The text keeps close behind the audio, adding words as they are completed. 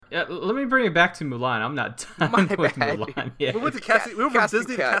Yeah, let me bring it back to Mulan. I'm not done with Mulan yet. We went to casting. We went from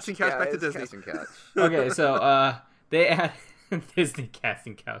Disney to Casting Couch back to Disney. Okay, so they add Disney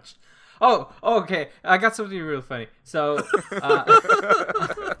Casting Couch. Oh, okay. I got something real funny. So,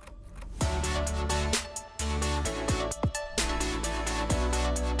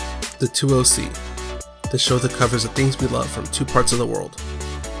 The 2OC, the show that covers the things we love from two parts of the world,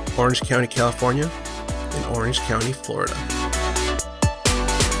 Orange County, California, and Orange County, Florida.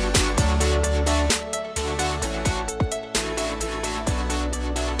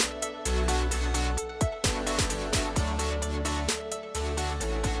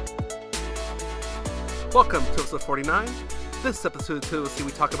 Welcome to episode 49. This episode of 2OC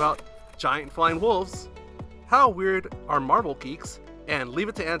we talk about giant flying wolves, how weird are Marvel geeks, and leave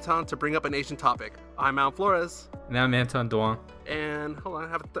it to Anton to bring up an Asian topic. I'm Alan Flores. and I'm Anton Duong. And hold on,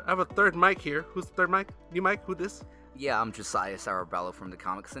 I have a third mic here. Who's the third mic? New mic? Who this? Yeah, I'm Josiah Sarabello from the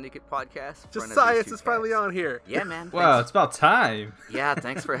Comic Syndicate podcast. Josiah is finally on here. Yeah, man. Wow, Thanks. it's about time. Yeah,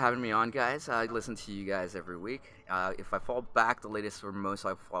 thanks for having me on, guys. I listen to you guys every week. If I fall back, the latest or most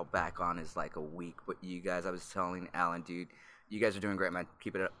I fall back on is like a week. But you guys, I was telling Alan, dude, you guys are doing great, man.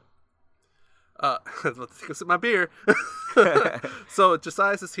 Keep it up. Let's take a sip of my beer. So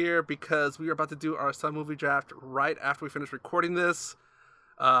Josiah is here because we are about to do our Sun movie draft right after we finish recording this.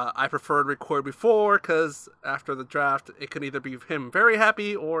 I prefer to record before because after the draft, it could either be him very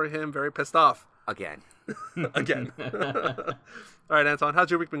happy or him very pissed off. Again. Again. All right, Anton, how's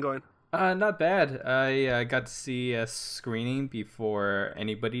your week been going? Not bad. I got to see a screening before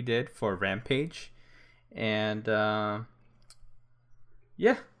anybody did for Rampage, and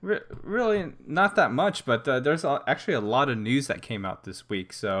yeah, really not that much. But there's actually a lot of news that came out this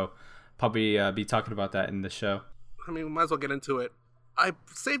week, so probably be talking about that in the show. I mean, we might as well get into it. I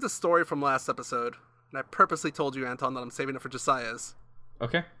saved a story from last episode, and I purposely told you, Anton, that I'm saving it for Josiah's.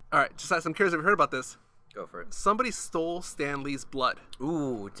 Okay. All right, Josiah, I'm curious if you heard about this. Go for it. Somebody stole Stan Lee's blood.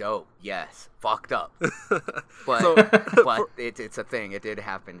 Ooh, dope. Yes. Fucked up. But, it's a thing. It did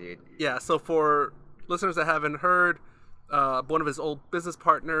happen, dude. Yeah, so for listeners that haven't heard, one of his old business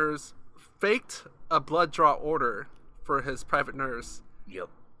partners faked a blood draw order for his private nurse. Yep.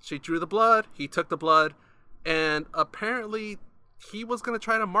 She drew the blood, he took the blood, and apparently he was going to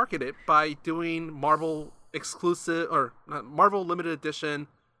try to market it by doing Marvel exclusive, or Marvel limited edition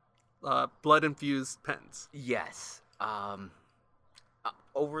blood-infused pens. Yes.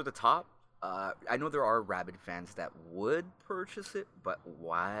 Over the top. I know there are rabid fans that would purchase it, but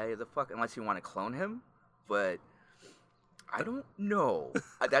why the fuck? Unless you want to clone him. But I don't know.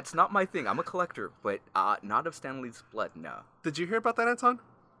 That's not my thing. I'm a collector, but not of Stan Lee's blood, no. Did you hear about that, Anton?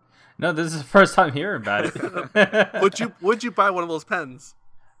 No, this is the first time hearing about it. Would you buy one of those pens?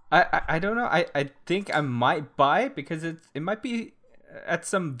 I don't know. I think I might buy it because it might be at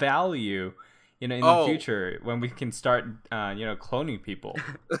some value, in the future when we can start, cloning people.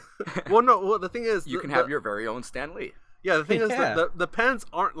 Well, the thing is, you can have your very own Stan Lee. Yeah, the thing is that the pens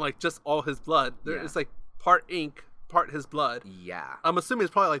aren't like just all his blood. It's like part ink, part his blood. Yeah. I'm assuming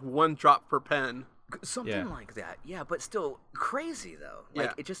it's probably like one drop per pen. Something like that. Yeah, but still crazy though.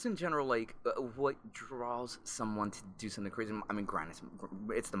 Like it just in general, like what draws someone to do something crazy? I mean, granted,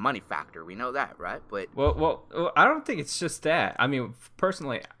 it's the money factor. We know that, right? But well, I don't think it's just that. I mean,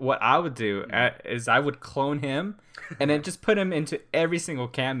 personally, what I would do is I would clone him and then just put him into every single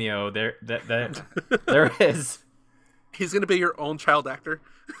cameo there there is. He's gonna be your own child actor.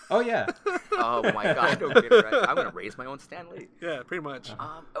 Oh yeah. Oh my god, don't get it right. I'm gonna raise my own Stan Lee. Yeah, pretty much.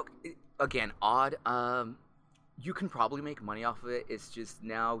 Okay. Again, odd. You can probably make money off of it. It's just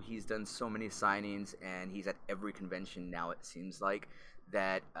now he's done so many signings and he's at every convention now. It seems like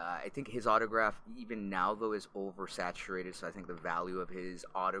that. I think his autograph, even now though, is oversaturated. So I think the value of his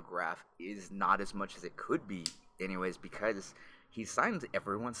autograph is not as much as it could be, anyways, because he signed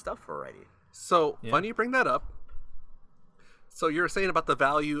everyone's stuff already. So funny you bring that up. So you're saying about the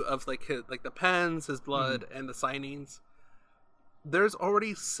value of like the pens, his blood, and the signings. There's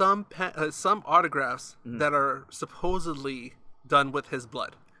already some autographs that are supposedly done with his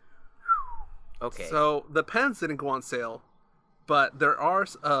blood. Okay. So the pens didn't go on sale, but there are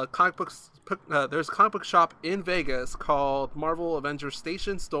comic books. There's a comic book shop in Vegas called Marvel Avengers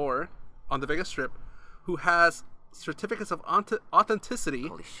Station Store on the Vegas Strip, who has certificates of authenticity.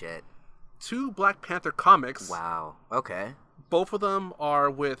 Holy shit. 2 Black Panther comics. Wow. Okay. Both of them are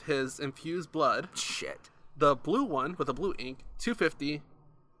with his infused blood. Shit. The blue one with the blue ink, $250,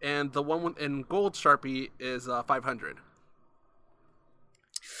 and the one in gold Sharpie is $500.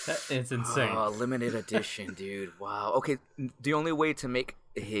 It's insane. Oh, limited edition, dude. Wow. Okay, the only way to make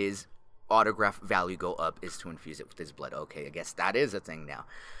his autograph value go up is to infuse it with his blood. Okay, I guess that is a thing now.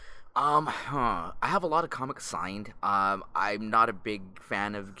 I have a lot of comics signed. I'm not a big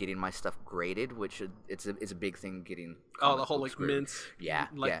fan of getting my stuff graded, which it's a big thing getting. The whole books like graded.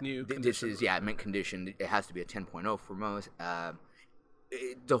 mint, new. This is mint condition. It has to be a 10.0 for most.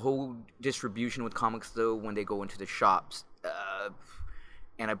 The whole distribution with comics, though, when they go into the shops,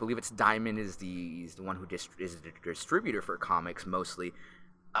 and I believe it's Diamond is the one who is the distributor for comics mostly.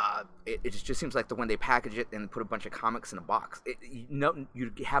 It just seems like when they package it and put a bunch of comics in a box,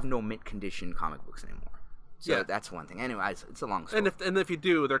 you have no mint condition comic books anymore. So that's one thing. Anyways, it's a long story. And if you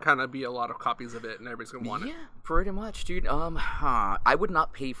do, there kind of be a lot of copies of it, and everybody's gonna want it. Yeah, pretty much, dude. I would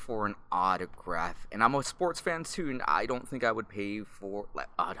not pay for an autograph, and I'm a sports fan too, and I don't think I would pay for like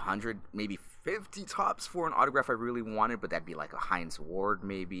 100, maybe 50 tops for an autograph I really wanted, but that'd be like a Heinz Ward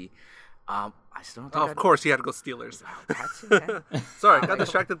maybe. I still don't think of course, you had to go Steelers. That's it, man. Sorry, got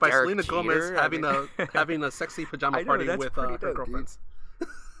distracted by Derek Selena Gomez Jeter, having a sexy pajama party with her girlfriends.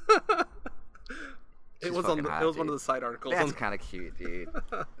 It was one of the side articles. That's kind of cute, dude.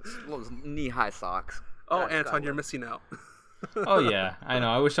 Those knee-high socks. Oh, Anton, you're missing out. Oh yeah, I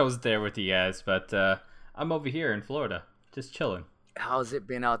know. I wish I was there with you guys, but I'm over here in Florida, just chilling. How's it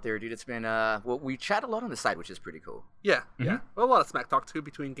been out there, dude? It's been we chat a lot on the side, which is pretty cool. Yeah. Well, a lot of smack talk too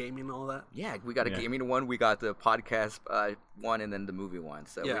between gaming and all that. Yeah, we got a gaming one, we got the podcast one, and then the movie one.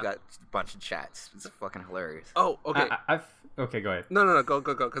 So we got a bunch of chats. It's fucking hilarious. Oh, okay. Okay, go ahead. No, go,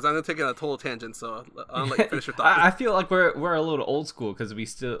 because I'm taking a total tangent, so I'll let you finish your thought. I feel like we're a little old school because we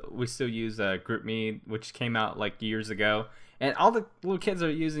still use GroupMe, which came out like years ago. And all the little kids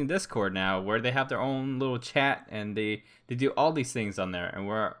are using Discord now, where they have their own little chat, and they do all these things on there. And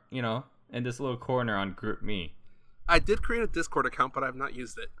we're, in this little corner on GroupMe. I did create a Discord account, but I've not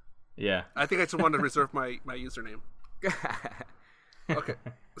used it. Yeah. I think I just wanted to reserve my username. Okay.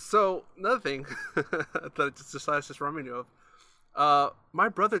 So, another thing that Josiah just reminded me of. My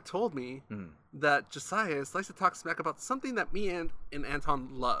brother told me that Josiah likes to talk smack about something that me and Anton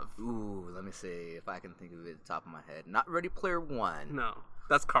love. Ooh, let me see if I can think of it at the top of my head. Not Ready Player One. No,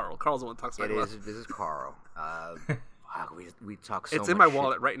 that's Carl. Carl's the one that talks smack about it. This is Carl. Wow, we talk so much. It's in my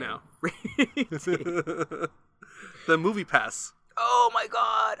wallet right now. The Movie Pass. Oh my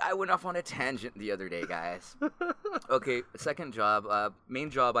god, I went off on a tangent the other day, guys. Okay, second job, main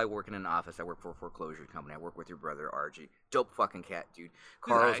job, I work in an office. I work for a foreclosure company. I work with your brother, RG. Dope fucking cat, dude.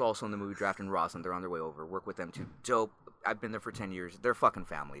 Carl's also in the movie draft, and Rosalind, they're on their way over. Work with them too. Dope. I've been there for 10 years. They're fucking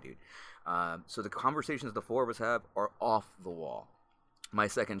family, dude. So the conversations the four of us have are off the wall. My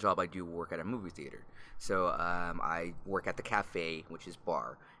second job, I do work at a movie theater. So I work at the cafe, which is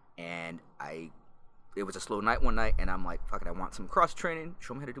bar, and it was a slow night one night, and I'm like, fuck it, I want some cross training.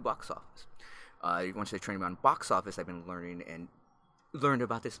 Show me how to do box office. Once they trained me on box office, I've been learned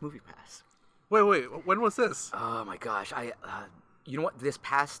about this Movie Pass. Wait, when was this? Oh my gosh, you know what? This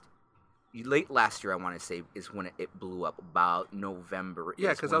past late last year, I want to say, is when it blew up. About November.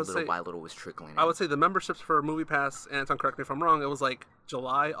 Yeah, because I would little by little was trickling in. I would say the memberships for Movie Pass, Anton, correct me if I'm wrong, it was like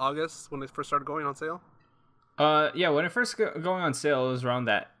July, August when they first started going on sale. Yeah, when it first going on sale, it was around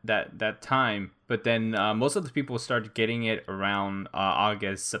that time. But then most of the people started getting it around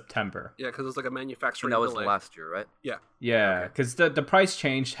August, September. Yeah, because it was like a manufacturing delay. That was delay. last year, right? Yeah. Yeah, because the price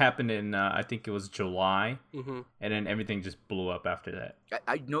change happened in I think it was July, and then everything just blew up after that.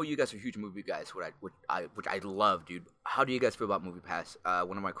 I know you guys are huge movie guys, which I love, dude. How do you guys feel about Movie Pass?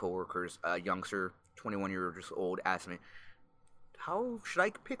 One of my coworkers, youngster, 21 years old, asked me, how should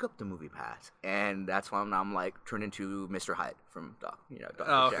I pick up the Movie Pass? And that's when I'm like turned into Mr. Hyde from Dr.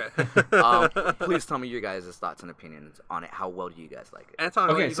 Okay. Please tell me your guys' thoughts and opinions on it. How well do you guys like it?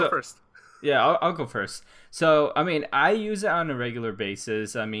 Anton, okay, you go first. Yeah, I'll go first. So, I mean, I use it on a regular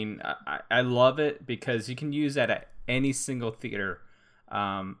basis. I mean, I love it because you can use it at any single theater,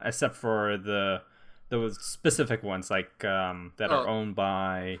 except for the specific ones like that are owned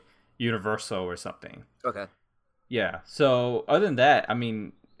by Universal or something. Okay. Yeah. So other than that, I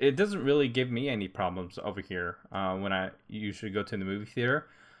mean, it doesn't really give me any problems over here when I usually go to the movie theater.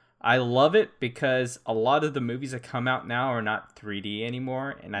 I love it because a lot of the movies that come out now are not 3D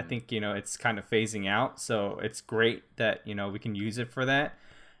anymore, and I think it's kind of phasing out. So it's great that we can use it for that.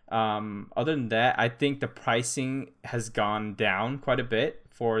 Other than that, I think the pricing has gone down quite a bit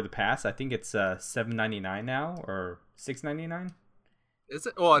for the pass. I think it's $7.99 now or $6.99. Is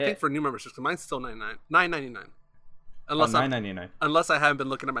it? Well, I think for new memberships, mine's still $9.99. Unless I haven't been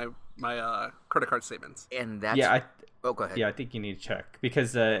looking at my credit card statements. And that's go ahead. Yeah, I think you need to check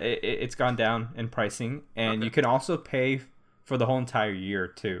because it's gone down in pricing, and you can also pay for the whole entire year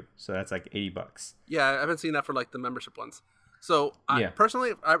too. So that's like $80. Yeah, I haven't seen that for like the membership ones. So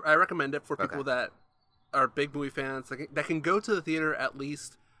personally, I recommend it for people that are big movie fans that can go to the theater at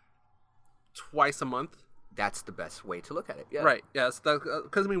least twice a month. That's the best way to look at it. Yeah. Right. Yes.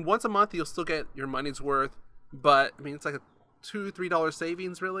 Because I mean, once a month you'll still get your money's worth, but I mean it's like a $2-3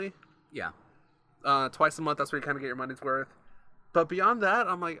 savings really. Yeah. Twice a month, that's where you kind of get your money's worth. But beyond that,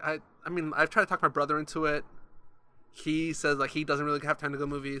 I'm like, I mean, I've tried to talk my brother into it. He says like he doesn't really have time to go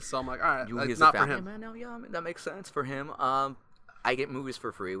movies, so I'm like, all right, like, not for him. Man, no, yeah, I mean, that makes sense for him. I get movies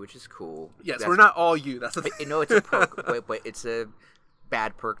for free, which is cool. Yes, we're not all you. That's no, it's a perk, but it's a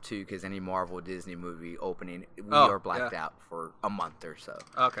bad perk too, because any Marvel Disney movie opening, we are blacked out for a month or so.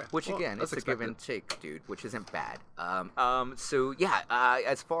 Okay. Which again, it's a give and take, dude, which isn't bad. So yeah,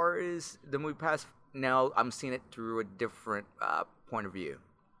 as far as the movie pass, now I'm seeing it through a different point of view.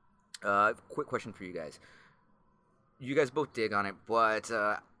 Quick question for you guys. You guys both dig on it, but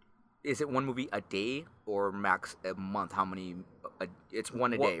is it one movie a day or max a month? How many? It's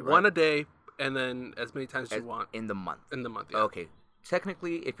one a day, right? One a day, and then as many times as you want. In the month. In the month, yeah. Okay.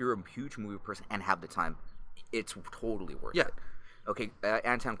 Technically, if you're a huge movie person and have the time, it's totally worth it. Okay,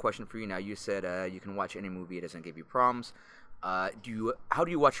 Anton, question for you now. You said you can watch any movie; it doesn't give you problems. How do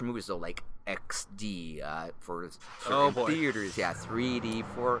you watch your movies though? Like XD for certain theaters, 3D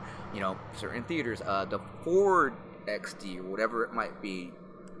for certain theaters. The 4XD or whatever it might be.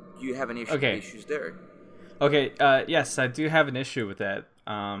 Do you have any issues there? Okay. Yes, I do have an issue with that.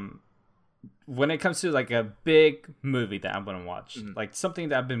 When it comes to like a big movie that I'm gonna watch, like something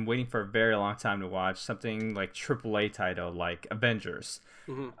that I've been waiting for a very long time to watch, something like AAA title like Avengers.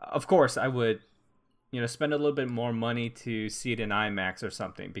 Of course, I would, spend a little bit more money to see it in IMAX or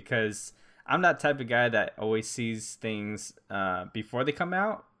something, because I'm that type of guy that always sees things before they come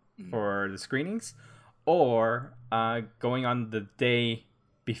out for the screenings, or going on the day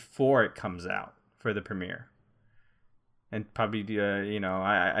before it comes out for the premiere. And probably,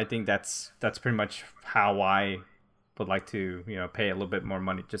 I think that's pretty much how I would like to, pay a little bit more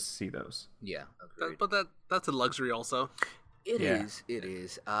money just to see those. Yeah, but that's a luxury also. It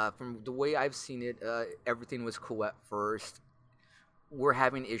is. From the way I've seen it, everything was cool at first. We're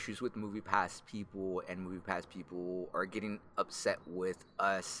having issues with MoviePass people, and MoviePass people are getting upset with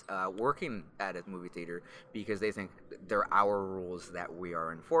us working at a movie theater because they think they're our rules that we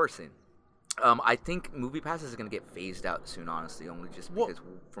are enforcing. I think MoviePass is going to get phased out soon, honestly, only just because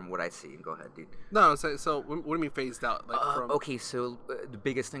from what I see. Go ahead, dude. No, so what do you mean phased out? Like Okay, so the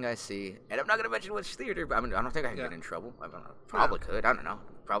biggest thing I see, and I'm not going to mention which theater, but I don't think I can get in trouble. I don't know. Probably could. I don't know.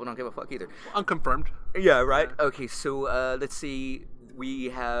 Probably don't give a fuck either. Unconfirmed. Yeah, right? Yeah. Okay, so let's see. We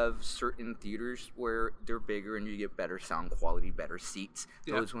have certain theaters where they're bigger and you get better sound quality, better seats.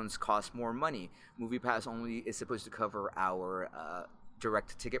 Those ones cost more money. MoviePass only is supposed to cover our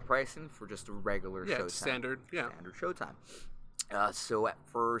direct ticket pricing for just a regular showtime. Standard showtime. So at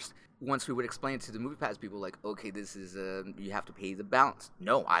first, once we would explain it to the MoviePass people, like, okay, this is you have to pay the balance.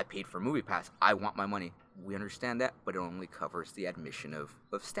 No, I paid for MoviePass. I want my money. We understand that, but it only covers the admission of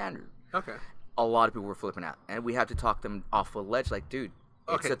standard. Okay. A lot of people were flipping out, and we had to talk them off a ledge. Like, dude,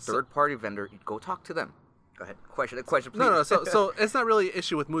 it's a third-party vendor. Go talk to them. Go ahead. Question, please. No. So it's not really an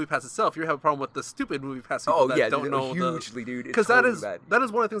issue with MoviePass itself. You have a problem with the stupid MoviePass people that don't know hugely, dude. Because that is one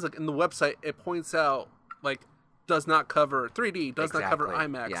of the things. Like in the website, it points out like does not cover 3D, does not cover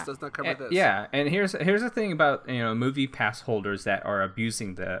IMAX, does not cover this. Yeah, and here's the thing about MoviePass holders that are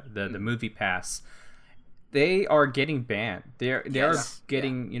abusing the MoviePass. They are getting banned. They are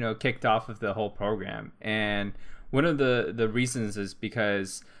getting kicked off of the whole program, and one of the reasons is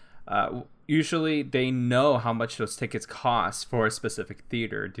because usually they know how much those tickets cost for a specific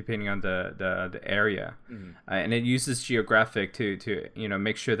theater, depending on the area, and it uses geographic to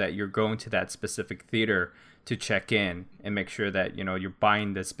make sure that you're going to that specific theater to check in and make sure that you're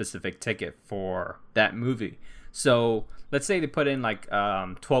buying the specific ticket for that movie. So let's say they put in like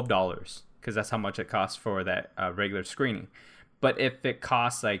 $12. Because that's how much it costs for that regular screening. But if it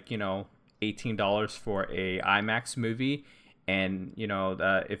costs like $18 for a IMAX movie, and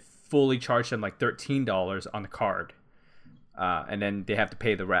if fully charge them like $13 on the card, and then they have to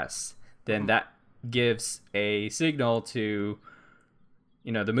pay the rest, then that gives a signal to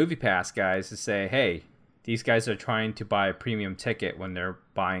the MoviePass guys to say, hey, these guys are trying to buy a premium ticket when they're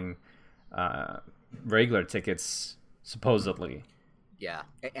buying regular tickets supposedly. Yeah,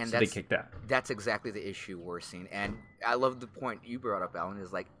 and so they kick that. That's exactly the issue we're seeing. And I love the point you brought up, Alan,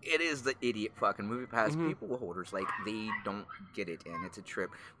 is like, it is the idiot fucking MoviePass people holders. Like, they don't get it, and it's a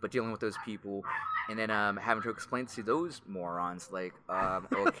trip. But dealing with those people, and then having to explain to those morons, like,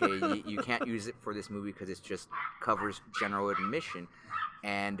 okay, you can't use it for this movie because it just covers general admission.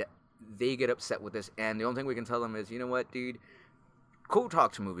 And they get upset with this, and the only thing we can tell them is, you know what, dude? Go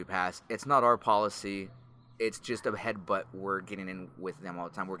talk to MoviePass. It's not our policy. it's just a headbutt we're getting in with them all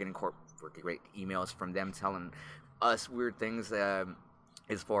the time. We're getting great emails from them telling us weird things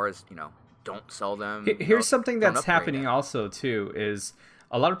as far as, don't sell them. Here's something don't that's upgrade happening them. also too is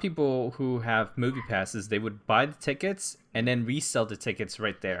a lot of people who have movie passes, they would buy the tickets and then resell the tickets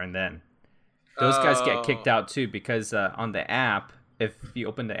right there and then. Those guys get kicked out too because on the app, if you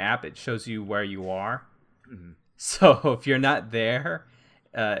open the app, it shows you where you are. Mm-hmm. So if you're not there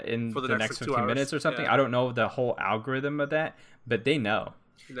in For the the next next 2 15 hours, minutes or something, yeah. I don't know the whole algorithm of that, but they know.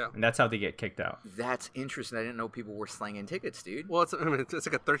 Yeah. And that's how they get kicked out. That's interesting. I didn't know people were slanging tickets, dude. Well, it's like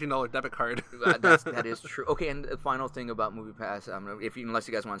a $13 debit card. That is true. Okay, and the final thing about MoviePass, unless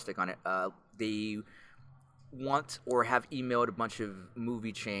you guys want to stick on it, they want or have emailed a bunch of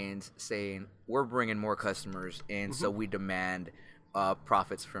movie chains saying we're bringing more customers, and so we demand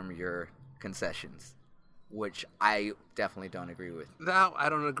profits from your concessions, which I definitely don't agree with. That I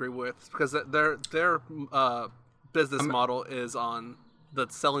don't agree with because their business model is on the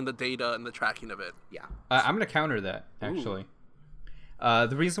selling the data and the tracking of it. Yeah. I'm going to counter that, actually.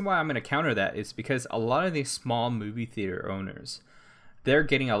 The reason why I'm going to counter that is because a lot of these small movie theater owners, they're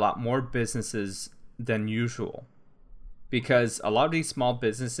getting a lot more businesses than usual. Because a lot of these small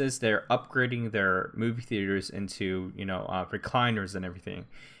businesses, they're upgrading their movie theaters into, recliners and everything.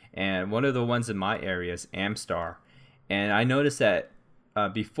 And one of the ones in my area is Amstar. And I noticed that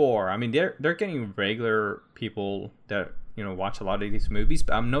before, I mean, they're getting regular people that watch a lot of these movies,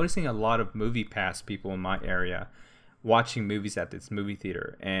 but I'm noticing a lot of MoviePass people in my area watching movies at this movie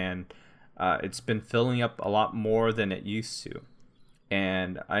theater, and it's been filling up a lot more than it used to.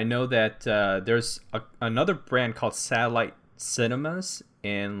 And I know that there's another brand called Satellite Cinemas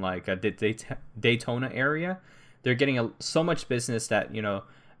in like a Daytona area. They're getting so much business that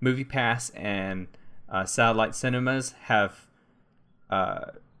MoviePass and Satellite Cinemas have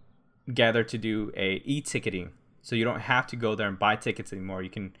gathered to do a e-ticketing. So you don't have to go there and buy tickets anymore. You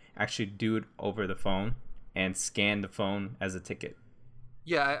can actually do it over the phone and scan the phone as a ticket.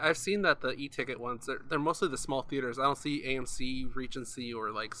 Yeah, I've seen that the e-ticket ones. They're mostly the small theaters. I don't see AMC, Regency,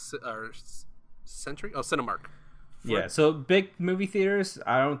 or Century. Oh, Cinemark. Yeah, so big movie theaters,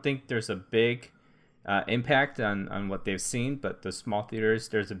 I don't think there's a big impact on what they've seen, but the small theaters,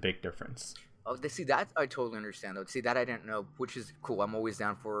 there's a big difference. Oh, see, that I totally understand, though. See, that I didn't know, which is cool. I'm always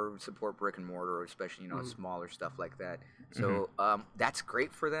down for support brick and mortar, especially, smaller stuff like that. So that's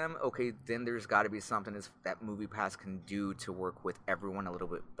great for them. Okay, then there's got to be something that MoviePass can do to work with everyone a little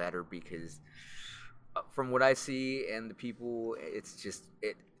bit better because from what I see and the people, it's just,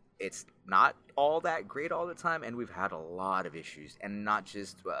 it's not all that great all the time, and we've had a lot of issues, and not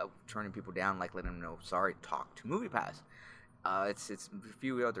just turning people down, like letting them know, sorry, talk to MoviePass. It's a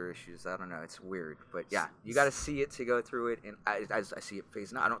few other issues. I don't know. It's weird, but yeah, you got to see it to go through it, and I see it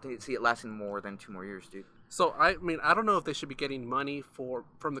phasing out. I don't see it lasting more than 2 more years, dude. So I mean, I don't know if they should be getting money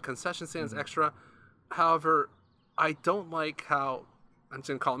from the concession stands extra. However, I don't like how I'm just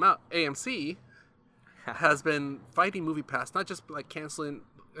gonna call them out. AMC has been fighting MoviePass, not just like canceling,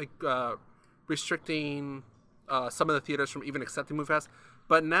 restricting some of the theaters from even accepting MoviePass.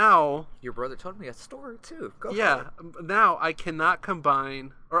 But now, Your brother told me a story too. Go yeah, for it. now I cannot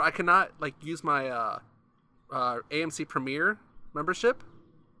combine, or I cannot use my AMC Premiere membership.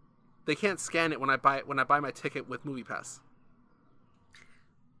 They can't scan it when I buy my ticket with MoviePass,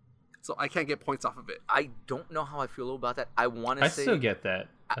 so I can't get points off of it. I don't know how I feel about that. I want to I say still get that.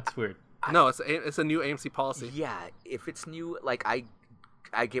 That's weird. No, it's a new AMC policy. yeah. If it's new, like I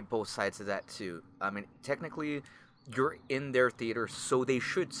get both sides of that too. I mean, technically, you're in their theater, so they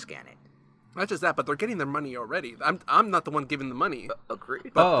should scan it. Not just that, but they're getting their money already. I'm not the one giving the money.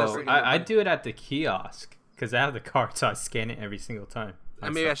 Agreed. But I do it at the kiosk because I have the card, so I scan it every single time.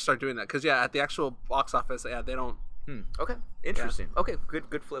 And maybe I should start doing that because at the actual box office, they don't. Okay, interesting. Okay,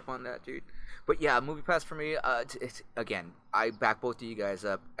 good flip on that, dude. But yeah, MoviePass for me. It's, again, I back both of you guys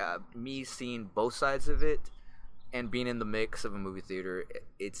up. Me seeing both sides of it and being in the mix of a movie theater,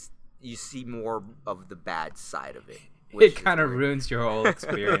 you see more of the bad side of it. It kind of ruins your whole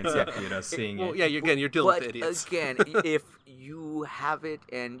experience, seeing Well, it. yeah, you're dealing But with idiots. again, if you have it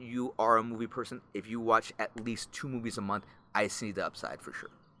and you are a movie person, if you watch at least 2 movies a month, I see the upside for sure.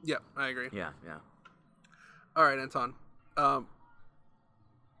 Yeah, I agree. Yeah. All right, Anton.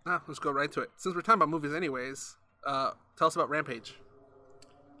 Let's go right to it. Since we're talking about movies, anyways, tell us about Rampage.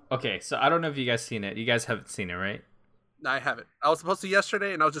 Okay, so I don't know if you guys seen it. You guys haven't seen it, right? I haven't. I was supposed to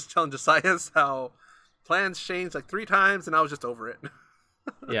yesterday, and I was just telling Josias how plans changed like 3 times, and I was just over it.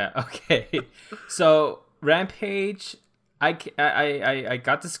 Yeah. Okay. So Rampage, I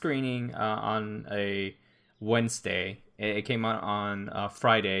got the screening on a Wednesday. It came out on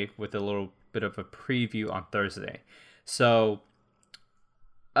Friday with a little bit of a preview on Thursday. So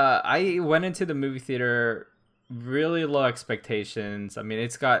I went into the movie theater really low expectations. I mean,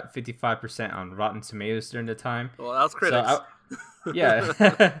 it's got 55% on Rotten Tomatoes during the time. Well, that was critics.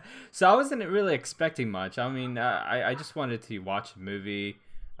 Yeah. So I wasn't really expecting much. I mean, I just wanted to watch a movie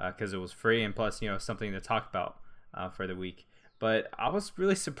because it was free, and plus, something to talk about for the week. But I was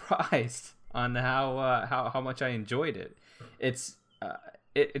really surprised on how much I enjoyed it. It's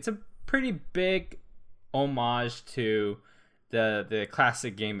a pretty big homage to the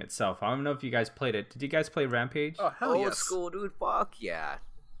classic game itself. I don't know if you guys played it. Did you guys play Rampage? Oh, hell Old yes. school, dude. Fuck yeah.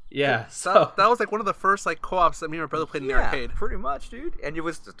 Yeah. So That was like one of the first like co-ops that me and my brother played in the arcade. Pretty much, dude. And it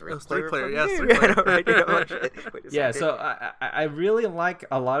was the three-player, fucking yes, game. three-player. I know, right? Oh, shit. Wait a yeah, second. so I really like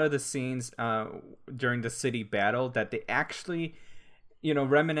a lot of the scenes during the city battle that they actually,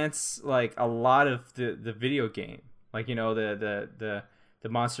 reminisce like a lot of the video game. Like, the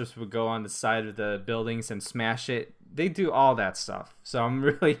monsters would go on the side of the buildings and smash it. They do all that stuff. So I'm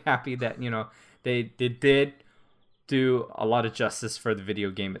really happy that, they did do a lot of justice for the video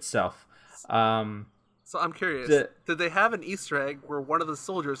game itself. So I'm curious, did they have an Easter egg where one of the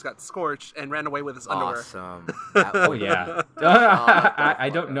soldiers got scorched and ran away with his underwear? Awesome. Oh yeah. I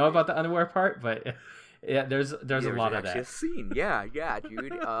don't know about the underwear part, but yeah, there's a lot of that. A scene. Yeah,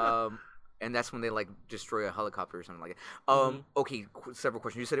 dude. And that's when they like destroy a helicopter or something like that. Okay, several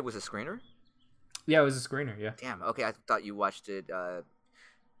questions. You said it was a screener? Yeah, it was a screener. Yeah. Damn. Okay, I thought you watched it.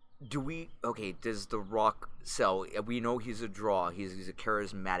 Does The Rock sell? We know he's a draw. He's a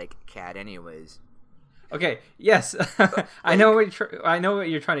charismatic cat, anyways. Okay. Yes, I know what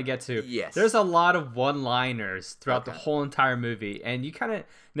you're trying to get to. Yes. There's a lot of one-liners throughout the whole entire movie, and you kind of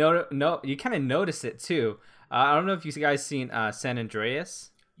notice it too. I don't know if you guys seen San Andreas.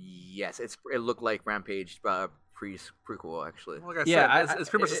 Yes, it looked like Rampage prequel actually. Like I said, it's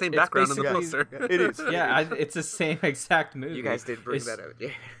pretty much the same background in the poster. It is. Yeah, it's the same exact movie. You guys did bring that out.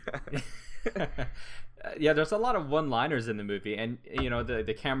 Yeah. Yeah, there's a lot of one-liners in the movie, and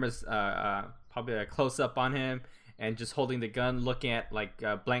the camera's probably a close-up on him and just holding the gun, looking at like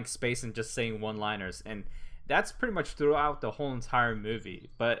blank space and just saying one-liners, and that's pretty much throughout the whole entire movie.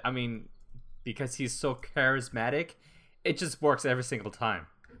 But I mean, because he's so charismatic, it just works every single time.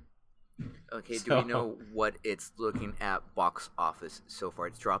 Okay, do we know what it's looking at box office so far?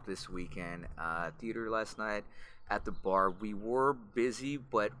 It's dropped this weekend. Theater last night, at the bar. We were busy,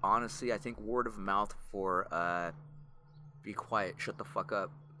 but honestly, I think word of mouth for Be Quiet, Shut the Fuck Up,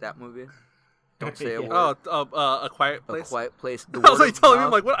 that movie. Don't say a word. A Quiet Place? A Quiet Place. I was like telling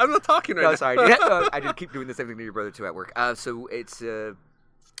him, like, what? I'm not talking right now. No, sorry. I just keep doing the same thing to your brother, too, at work. So it's, that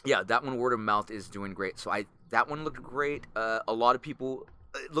one, word of mouth, is doing great. So that one looked great. A lot of people...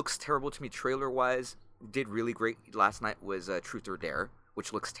 It looks terrible to me trailer-wise. Did really great last night was Truth or Dare,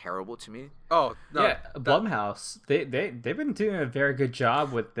 which looks terrible to me. Oh, no. Yeah, Blumhouse. They've been doing a very good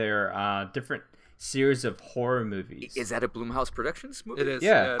job with their different series of horror movies. Is that a Blumhouse Productions movie? It is.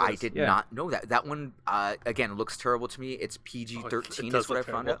 Yeah. It is. I did not know that. That one, again, looks terrible to me. It's PG-13 is what I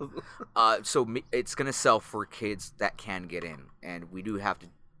found out. So it's going to sell for kids that can get in. And we do have to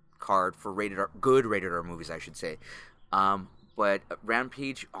card for good rated R movies, I should say. But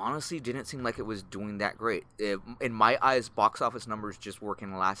Rampage honestly didn't seem like it was doing that great. In my eyes, box office numbers just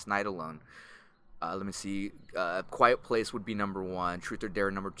working last night alone. Let me see. Quiet Place would be number 1. Truth or Dare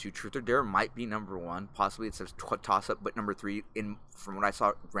number 2. Truth or Dare might be number 1. Possibly it's a toss-up, but number 3, from what I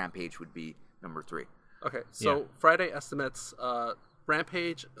saw, Rampage would be number 3. Okay, so Friday estimates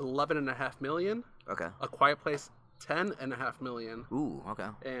Rampage, 11.5 million. Okay. A Quiet Place, 10.5 million. Ooh, okay.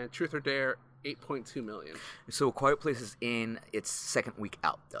 And Truth or Dare, 8.2 million. So Quiet Place is in its second week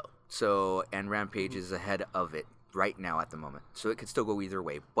out, though. And Rampage is ahead of it right now at the moment. So it could still go either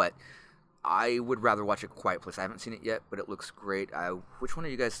way. But I would rather watch A Quiet Place. I haven't seen it yet, but it looks great. Which one of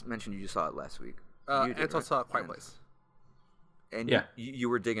you guys mentioned you saw it last week? Anton saw A Quiet Place. And you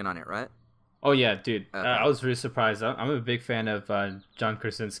were digging on it, right? Oh, yeah, dude. Okay. I was really surprised. I'm a big fan of John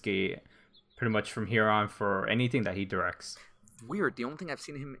Krasinski pretty much from here on for anything that he directs. Weird. The only thing I've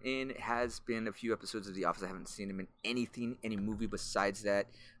seen him in has been a few episodes of The Office. I haven't seen him in any movie besides that.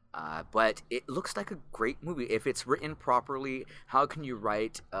 But it looks like a great movie. If it's written properly, how can you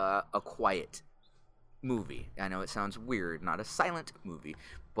write a quiet movie? I know it sounds weird, not a silent movie.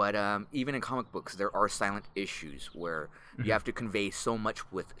 But even in comic books, there are silent issues where you have to convey so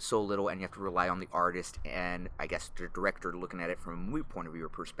much with so little, and you have to rely on the artist and, I guess, the director looking at it from a movie point of view or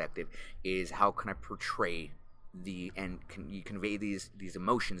perspective is how can I portray and can you convey these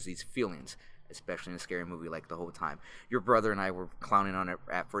emotions, these feelings, especially in a scary movie like the whole time. Your brother and I were clowning on it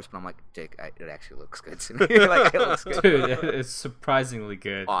at first, but I'm like, Dick, it actually looks good to me. Like, it looks good. Dude, it's surprisingly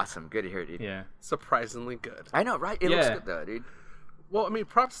good. Awesome. Good to hear, dude. Yeah. Surprisingly good. I know, right? It looks good, though, dude. Well, I mean,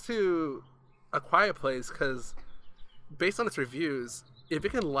 props to A Quiet Place, because based on its reviews, if it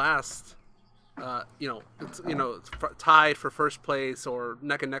can last, tied for first place or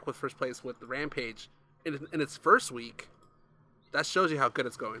neck and neck with first place with the Rampage in its first week, that shows you how good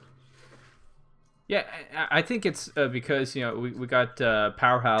it's going. Yeah, I think it's because, we got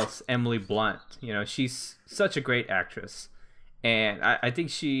powerhouse Emily Blunt. She's such a great actress. And I think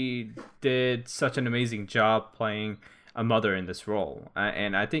she did such an amazing job playing a mother in this role.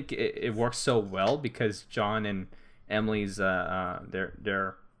 And I think it works so well because John and Emily's,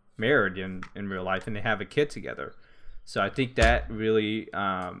 they're married in real life and they have a kid together. So I think that really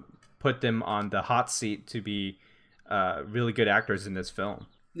put them on the hot seat to be really good actors in this film.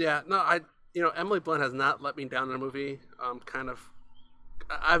 Yeah, no, Emily Blunt has not let me down in a movie.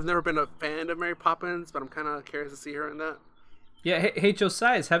 I've never been a fan of Mary Poppins, but I'm kind of curious to see her in that. Yeah, hey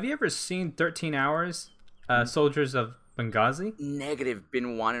Josiah, have you ever seen 13 Hours, Soldiers of Benghazi? Negative.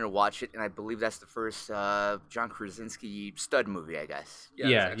 Been wanting to watch it, and I believe that's the first John Krasinski stud movie, I guess.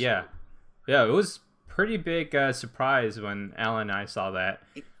 Yeah. It was pretty big surprise when Alan and I saw that.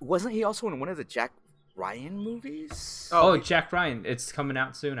 Wasn't he also in one of the Jack Ryan movies? Oh, Jack Ryan. It's coming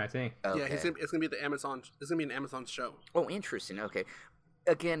out soon, I think. Okay. Yeah, it's gonna be the Amazon. It's gonna be an Amazon show. Oh, interesting. Okay.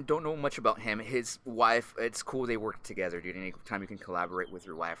 Again, don't know much about him. His wife, it's cool they work together, dude. Anytime you can collaborate with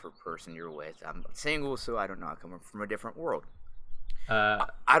your wife or person you're with. I'm single, so I don't know. I come from a different world. I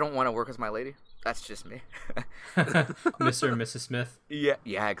don't want to work with my lady. That's just me. Mr. and Mrs. Smith. Yeah,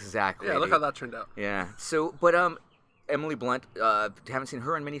 exactly. Yeah, look how that turned out. Yeah. So, but Emily Blunt, haven't seen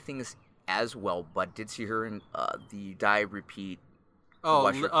her in many things as well, but did see her in the Die Repeat.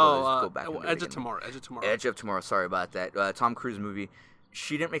 Edge of Tomorrow. Edge of Tomorrow. Sorry about that. Tom Cruise movie.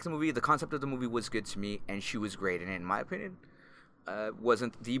 She didn't make the movie. The concept of the movie was good to me, and she was great in it. In my opinion,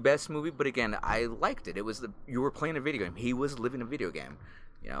 wasn't the best movie, but again, I liked it. It was you were playing a video game. He was living a video game.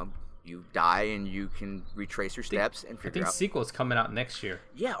 You die and you can retrace your steps and figure out. I think sequel's coming out next year.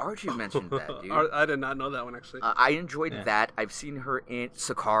 Yeah, Archie mentioned that, dude. I did not know that one, actually. I enjoyed that. I've seen her in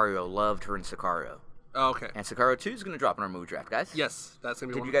Sicario. Loved her in Sicario. Oh, okay. And Sicario 2 is going to drop in our movie draft, guys. Yes, that's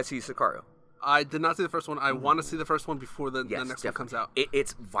going to be Did you guys see Sicario? I did not see the first one. I want to see the first one before the next one comes out.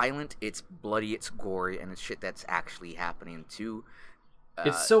 It's violent, it's bloody, it's gory, and it's shit that's actually happening too.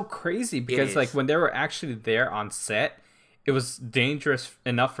 It's so crazy because when they were actually there on set, it was dangerous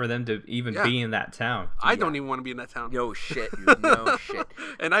enough for them to even be in that town. I don't even want to be in that town. No shit, dude. No shit.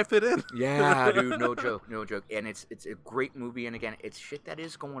 And I fit in. Yeah, dude. No joke. And it's a great movie. And again, it's shit that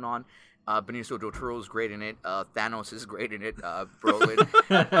is going on. Benicio del Toro is great in it. Thanos is great in it. Brolin.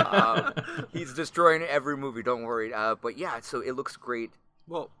 He's destroying every movie. Don't worry. But yeah, so it looks great.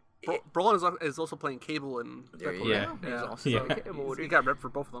 Well, Brolin is also playing Cable in Deadpool. Yeah. He's also Cable. He got ripped for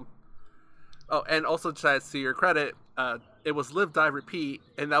both of them. Oh, and also, to your credit, it was Live, Die, Repeat,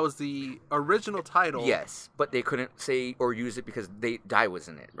 and that was the original title. Yes, but they couldn't say or use it because Die was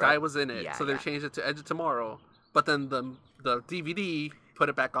in it, right? Die was in it, so they changed it to Edge of Tomorrow. But then the DVD put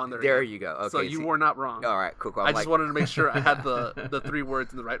it back on there. There you go. Okay, so you were not wrong. All right, cool. I just wanted to make sure I had the three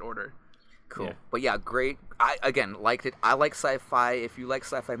words in the right order. Cool. Yeah. But yeah, great. I, again, liked it. I like sci-fi. If you like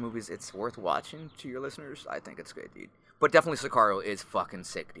sci-fi movies, it's worth watching. To your listeners, I think it's great, dude. But definitely Sicario is fucking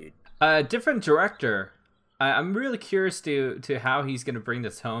sick, dude. Different director. I'm really curious to how he's going to bring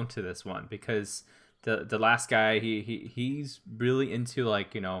this home to this one, because the last guy, he's really into,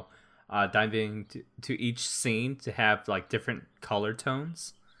 like, diving to each scene to have, like, different color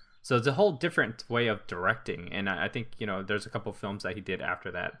tones. So it's a whole different way of directing, and I think there's a couple films that he did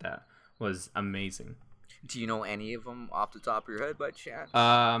after that was amazing. Do you know any of them off the top of your head by chance?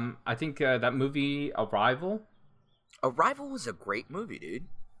 I think that movie Arrival. Arrival was a great movie, dude.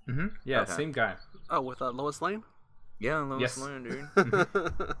 Mm-hmm. Yeah, okay. Same guy. Oh, with Lois Lane? Yeah, Lois Lane, dude.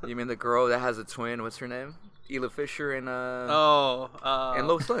 Mm-hmm. You mean the girl that has a twin? What's her name? Ela Fisher and and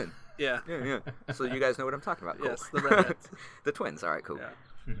Lois Lane. Yeah. So you guys know what I'm talking about. Cool. Yes, the redheads. The twins. All right, cool. Yeah.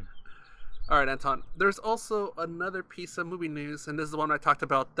 Mm-hmm. All right, Anton. There's also another piece of movie news, and this is the one I talked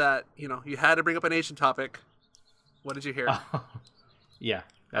about that, you had to bring up an Asian topic. What did you hear? Yeah,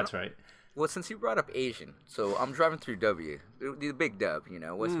 that's right. Well, since you brought up Asian, so I'm driving through W, the big dub,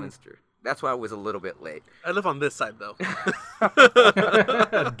 Westminster. That's why I was a little bit late. I live on this side, though.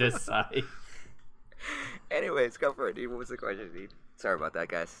 This side. Anyways, go for it, dude. What was the question, dude? Sorry about that,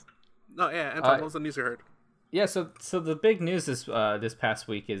 guys. No, yeah, Anton, what was the news you heard? Yeah, so the big news this past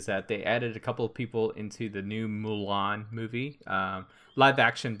week is that they added a couple of people into the new Mulan movie, live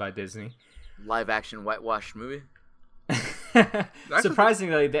action by Disney. live action whitewashed movie.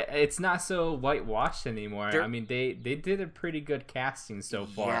 Surprisingly, it's not so whitewashed anymore. They're- I mean, they did a pretty good casting so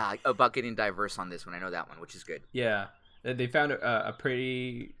far. Yeah, about getting diverse on this one. I know that one, which is good. Yeah, they found a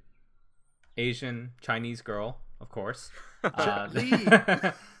pretty Asian Chinese girl, of course. But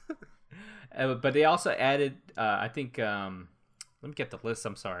they also added, I think. Let me get the list.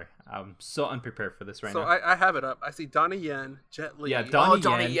 I'm sorry, I'm so unprepared for this right So now. I have it up. I see Donnie Yen, Jet Li. Yeah, Donnie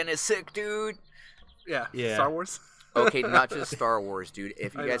Donnie Yen. Yen is sick, dude. Yeah, Yeah. Star Wars. Okay, not just Star Wars, dude.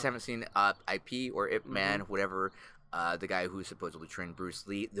 If you I guys know. haven't seen IP or Ip Man, whatever, the guy who supposedly trained Bruce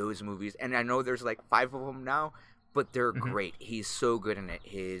Lee, those movies, and I know there's like 5 of them now, but they're great. He's so good in it.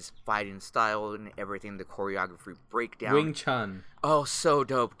 His fighting style and everything, the choreography breakdown. Wing Chun. Oh, so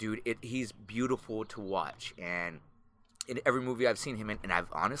dope, dude. He's beautiful to watch, and in every movie I've seen him in, and I'm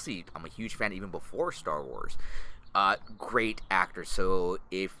a huge fan even before Star Wars. Great actor. So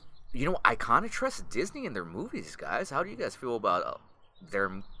if I kind of trust Disney in their movies, guys. How do you guys feel about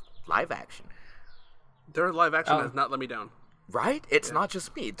their live action? Their live action Oh. has not let me down. Right? It's not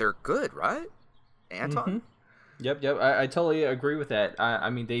just me. They're good, right? Anton? Yep. I totally agree with that. I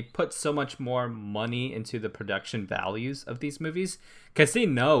mean, they put so much more money into the production values of these movies because they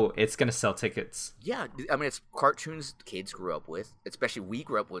know it's gonna sell tickets. Yeah, I mean, it's cartoons kids grew up with. Especially we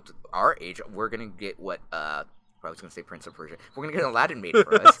grew up with our age. We're going to get what, I was going to say Prince of Persia. We're going to get Aladdin made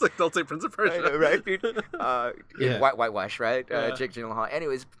for us. It's like, don't say Prince of Persia. I know, right, dude? Yeah. Whitewash, right? Yeah. Jake Gyllenhaal.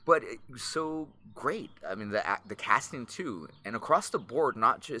 Anyways, but it was so great. I mean, the casting too, and across the board,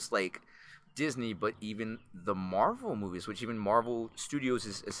 not just like Disney, but even the Marvel movies, which even Marvel Studios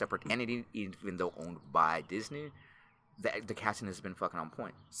is a separate entity, even though owned by Disney. The casting has been fucking on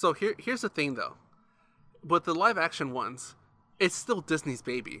point. So here's the thing, though. With the live action ones, it's still Disney's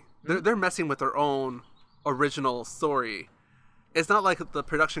baby. They're messing with their own original story. It's not like the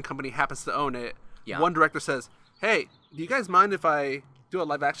production company happens to own it. Yeah. One director says, "Hey, do you guys mind if I do a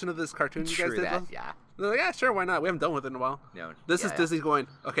live action of this cartoon you guys True did?" that, yeah. They're like, "Yeah, sure, why not? We haven't done with it in a while." No, This yeah, is yeah. Disney going,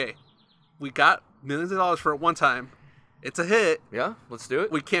 "Okay, we got millions of dollars for it one time. It's a hit. Yeah, let's do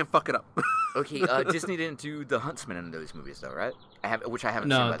it. We can't fuck it up." Okay, Disney didn't do the Huntsman in those movies, though, right? Which I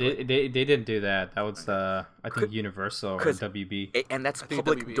haven't seen. No, By the way. they didn't do that. That was I think Universal or 'cause- WB. And that's think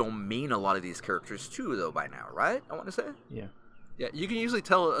public WB. domain. A lot of these characters too, though, by now, right? I want to say. Yeah. Yeah, you can usually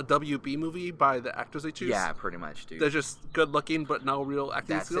tell a WB movie by the actors they choose. Yeah, pretty much, dude. They're just good looking, but no real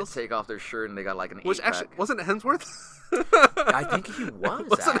acting That's it. skills. Take off their shirt and they got like an Which 8-pack. actually wasn't it Hemsworth? I think he was.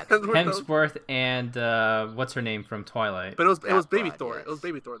 Wasn't it actually. Hemsworth? though? Hemsworth and what's her name from Twilight? But it was That Baby broad, Thor. yes. It was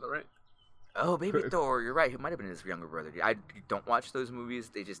Baby Thor though, right? Oh, Baby Thor, you're right. He might have been his younger brother. I don't watch those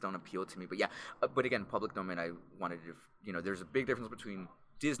movies; they just don't appeal to me. But yeah, but again, public domain. I wanted to, there's a big difference between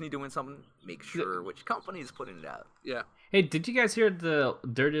Disney doing something. Make sure which company is putting it out. Yeah. Hey, did you guys hear the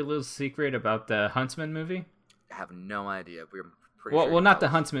dirty little secret about the Huntsman movie? I have no idea. We're pretty Well, sure well, not the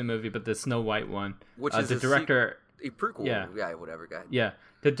that Huntsman movie, but the Snow White one. Which is the a director. was a prequel. Yeah. Yeah, whatever, guy. Yeah,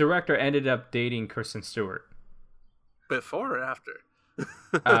 the director ended up dating Kristen Stewart. Before or after?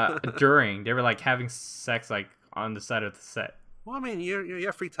 During they were like having sex like on the side of the set. Well, I mean, you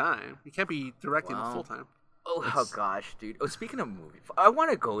have free time. You can't be directing Wow. full time. Oh gosh, dude. Oh, speaking of movies, I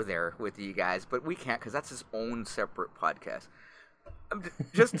want to go there with you guys, but we can't because that's his own separate podcast.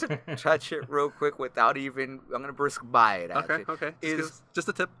 Just to touch it real quick without even, I'm gonna brisk by it. Actually. Okay. Is Just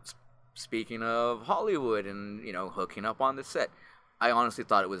a tip. speaking of Hollywood and hooking up on the set, I honestly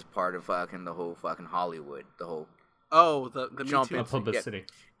thought it was part of fucking the whole fucking Hollywood, the whole Oh, the Me Jumping Too. Of publicity.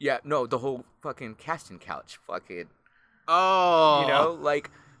 the whole fucking casting couch, fucking Oh,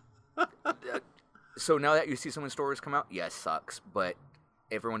 like. So now that you see some of the stories come out, yes, sucks, but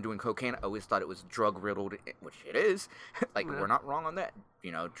everyone doing cocaine, I always thought it was drug riddled, which it is. Like, Yeah. we're not wrong on that.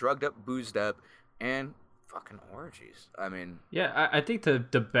 Drugged up, boozed up, and fucking orgies. I mean, Yeah, I think the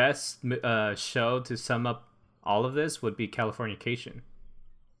best show to sum up all of this would be Californication.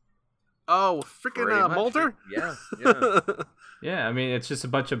 Oh, freaking pretty much, Mulder. Yeah. Yeah, I mean it's just a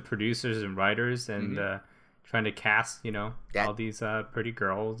bunch of producers and writers and trying to cast, That- all these pretty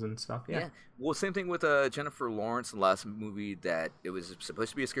girls and stuff. Yeah. Well, same thing with Jennifer Lawrence, the last movie that it was supposed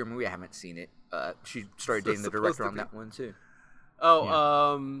to be a scary movie. I haven't seen it. She started dating the Supposed director to on be. that one too.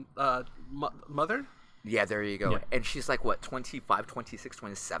 Oh, Mother. Yeah, there you go. Yeah. And she's like, what, 25, 26,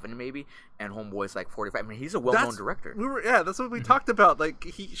 27 maybe? And Homeboy's like 45. I mean, he's a well-known director. That's what we talked about. Like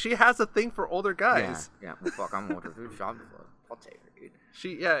she has a thing for older guys. Yeah. Well, fuck, I'm older, dude. I'll take her,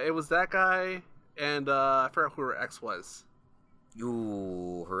 dude. It was that guy, and I forgot who her ex was.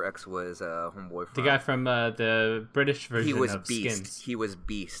 Ooh, her ex was homeboy from The guy from the British version he was of Beast. Skins. He was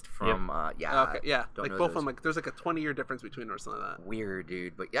Beast from yeah. Okay, yeah. don't Like know both of those. them, like there's like a 20-year difference between them or something like that. Weird,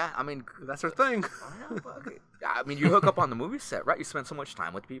 dude. But yeah, I mean, That's her thing. I mean, you hook up on the movie set, right? You spend so much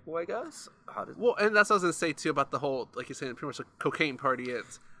time with people, I guess. How did... Well, and that's what I was gonna say too about the whole, like you're saying, pretty much a cocaine party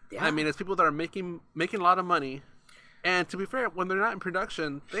is. Yeah. I mean, it's people that are making a lot of money, and to be fair, when they're not in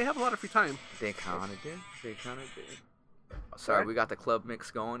production, they have a lot of free time. They kind of did. Sorry, we got the club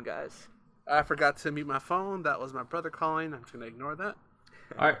mix going, guys. I forgot to mute my phone. That was my brother calling. I'm gonna ignore that.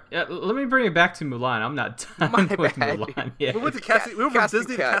 All right, let me bring it back to Mulan. I'm not done My with bad. Mulan yet. We went to casting. We went from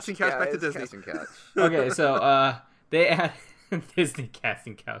Disney to casting couch Yeah, back to it's Disney. casting couch. Okay, so they add Disney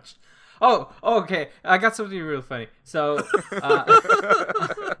casting couch. Oh, okay. I got something real funny. So,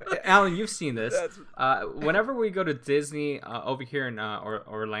 Alan, you've seen this. Whenever we go to Disney over here in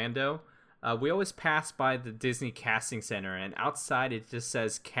Orlando, we always pass by the Disney Casting Center, and outside it just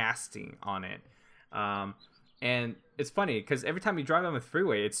says casting on it. And it's funny because every time you drive on the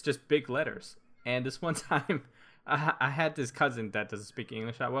freeway, it's just big letters. And this one time, I had this cousin that doesn't speak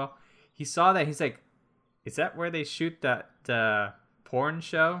English that well. He saw that. He's like, "Is that where they shoot that porn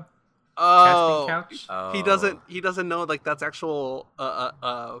show?" Oh, Casting couch. he doesn't know like that's actual.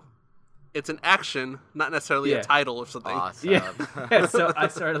 It's an action, not necessarily a title or something. Awesome. Yeah. So I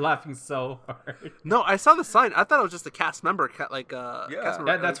started laughing so hard. No, I saw the sign. I thought it was just a cast member, cast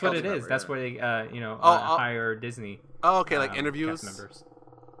member, That's what it member, is. That's where they Oh, hire Disney. Oh, okay, like interviews. Cast members.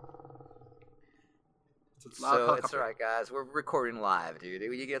 So it's alright, guys. We're recording live, dude.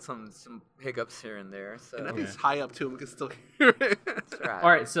 You get some hiccups here and there. So And I think it's high up too. We can still hear it. it's alright. All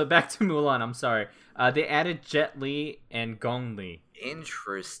right, so back to Mulan. I'm sorry. They added Jet Li and Gong Li.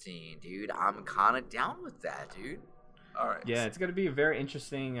 Interesting, dude. I'm kind of down with that, dude. All right. Yeah, it's gonna be a very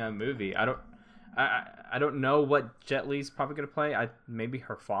interesting movie. I don't know what Jet Li's probably gonna play. Maybe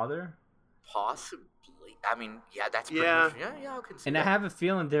her father. Possibly. I mean, yeah, that's pretty Yeah. much. Yeah, I can see And that. I have a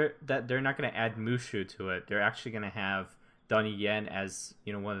feeling they're not gonna add Mushu to it. They're actually gonna have Donnie Yen as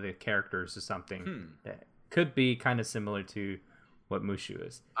one of the characters or something that could be kind of similar to what Mushu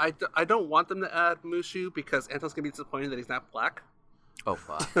is. I don't want them to add Mushu because Anton's gonna be disappointed that he's not black. Oh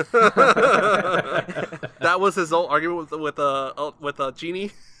fuck. That was his whole argument with a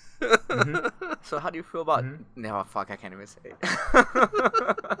genie. So how do you feel about? No, fuck, I can't even say it.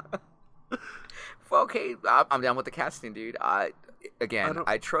 Well, okay, I'm down with the casting, dude. I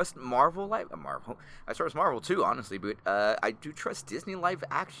trust Marvel I trust Marvel too, honestly, but I do trust Disney live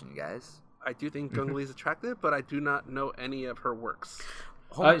action, guys. I do think Gong Li is attractive, but I do not know any of her works.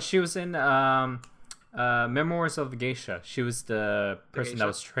 She was in Memoirs of the Geisha. She was the person that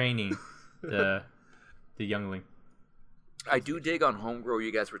was training the youngling. I do dig on Homegirl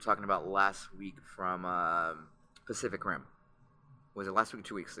you guys were talking about last week from Pacific Rim. Was it last week or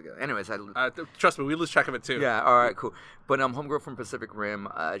 2 weeks ago? Anyways, Trust me, we lose track of it too. yeah, all right, cool. But Homegirl from Pacific Rim,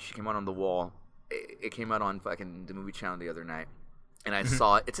 she came out on The Wall. It came out on fucking the movie channel the other night, and I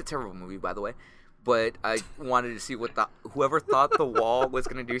saw it. It's a terrible movie, by the way, but I wanted to see what whoever thought The Wall was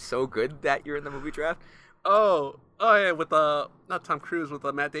gonna do so good that year in the movie draft. Oh yeah, with not Tom Cruise, with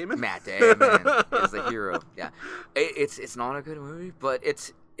Matt Damon. Matt Damon is the hero. Yeah, it's not a good movie, but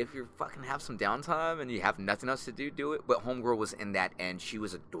it's. If you fucking have some downtime and you have nothing else to do it. But Homegirl was in that, and she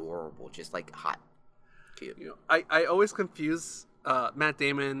was adorable, just like hot. Cute. I always confuse Matt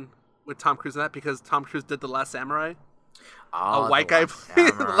Damon with Tom Cruise in that because Tom Cruise did The Last Samurai. Oh, A white guy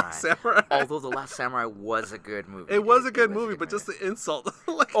played The Last Samurai. Although The Last Samurai was a good movie. It was a good movie, but just the insult.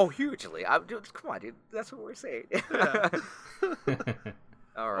 Oh, hugely. Dude, come on, dude. That's what we're saying. Yeah.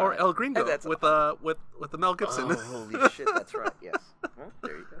 All right. Or El Gringo That's- with the Mel Gibson. Oh, holy shit, that's right. Yes. Well,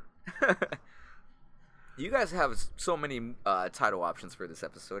 there you go. You guys have so many title options for this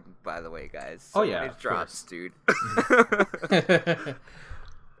episode, by the way, guys. So yeah, many of drops, dude.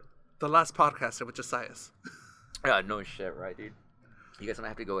 The Last Podcaster with Josias. No shit, right, dude? You guys gonna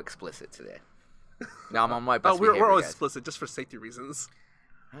have to go explicit today. Now I'm on my Oh, best we're behavior, always guys. explicit just for safety reasons.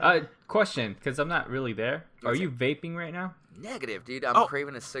 Question, because I'm not really there. Are you vaping right now? Negative, dude. I'm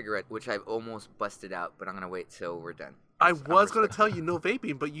craving a cigarette, which I've almost busted out, but I'm gonna wait till we're done. I was going to tell you no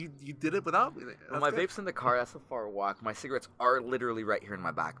vaping, but you did it without me. Well, my vape's in the car. That's a far walk. My cigarettes are literally right here in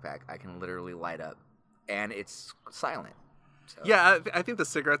my backpack. I can literally light up, and it's silent. So. Yeah, I think the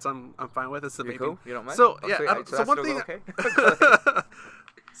cigarettes I'm fine with. It's the You're vaping. cool? You don't mind? So Oh, yeah, so so that's one still thing. okay?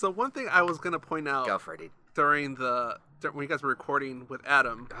 So one thing I was going to point out Go for it, dude. during when you guys were recording with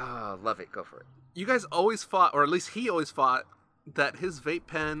Adam, Oh, love it. Go for it. you guys always fought, or at least he always fought, that his vape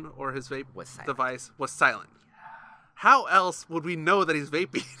pen or his vape Was silent. device was silent. How else would we know that he's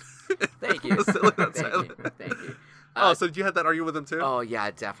vaping? Thank you. It was silent and Thank silent. you. Thank you. Oh, so did you have that argument with him too? Oh yeah,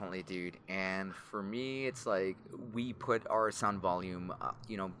 definitely, dude. And for me, it's like we put our sound volume,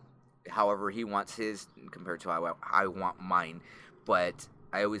 however he wants his compared to how I want mine. But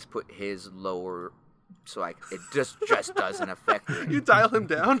I always put his lower, so it just doesn't affect me. You dial him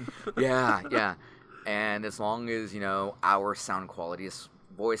down? Yeah. And as long as our sound quality is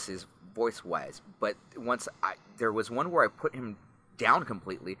voice wise, but there was one where I put him down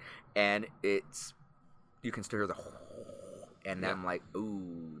completely, and you can still hear the. And then I'm like,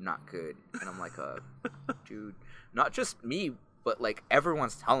 ooh, not good. And I'm like, dude, not just me, but like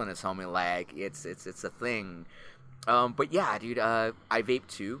everyone's telling us, homie, like it's a thing. But yeah, dude, I vape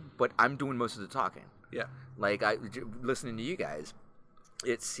too, but I'm doing most of the talking. Yeah. Like listening to you guys,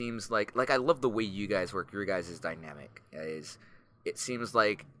 it seems like I love the way you guys work. Your guys' dynamic it seems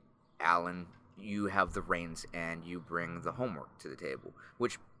like Alan, you have the reins and you bring the homework to the table,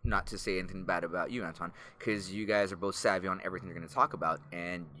 which, not to say anything bad about you, Anton, because you guys are both savvy on everything you're going to talk about,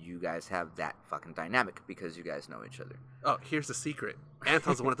 and you guys have that fucking dynamic because you guys know each other. Oh, here's the secret.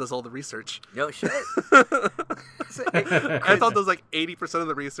 Anton's the one that does all the research. No shit. Anton does like 80% of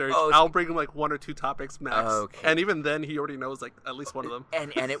the research. Oh, I'll bring him like 1 or 2 topics max. Okay. And even then, he already knows like at least one of them.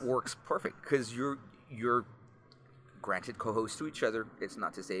 And it works perfect because you're granted co-hosts to each other. It's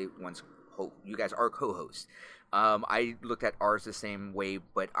not to say you guys are co-hosts. I looked at ours the same way,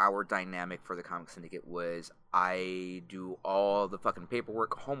 but our dynamic for the Comic Syndicate was I do all the fucking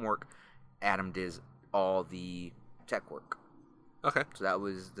paperwork, homework. Adam does all the tech work. Okay. So that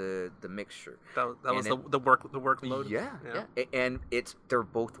was the mixture. That was the workload. Yeah. And they're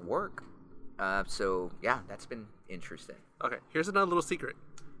both work. So yeah, that's been interesting. Okay. Here's another little secret.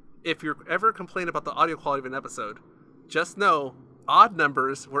 If you're ever complaining about the audio quality of an episode, just know odd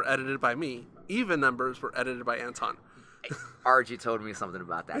numbers were edited by me. Even numbers were edited by Anton. RG told me something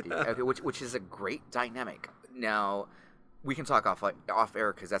about that, dude. Okay, which is a great dynamic. Now, we can talk off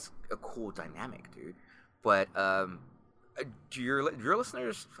air because that's a cool dynamic, dude. But do your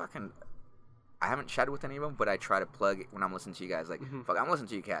listeners fucking? I haven't chatted with any of them, but I try to plug it when I'm listening to you guys. Like, fuck, I'm listening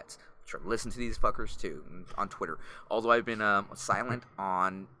to you cats. Try to listen to these fuckers too on Twitter. Although I've been silent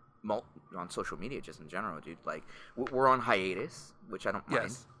on social media just in general, dude. Like, we're on hiatus, which I don't mind.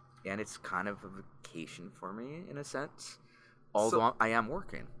 Yes. And it's kind of a vacation for me in a sense, although I am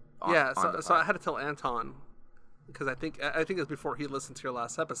working. So I had to tell Anton, because I think it was before he listened to your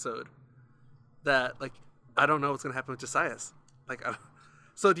last episode, that like I don't know what's gonna happen with Josias. Like,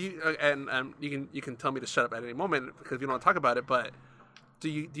 so do you? And you can tell me to shut up at any moment because you don't want to talk about it. But do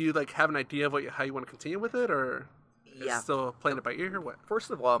you like have an idea of how you want to continue with it, or? Yeah. Still playing it by ear or what? First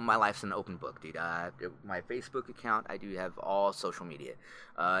of all, my life's an open book, dude. My Facebook account, I do have all social media.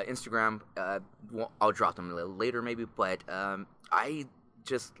 Instagram, I'll drop them a little later maybe, but I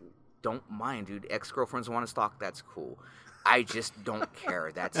just don't mind, dude. Ex-girlfriends want to stalk, that's cool. I just don't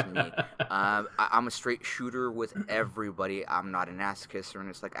care. That's me. I'm a straight shooter with everybody. I'm not an ass kisser, and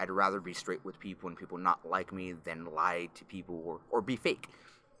it's like I'd rather be straight with people and people not like me than lie to people or be fake.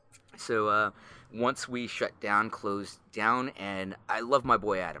 So once we closed down, and I love my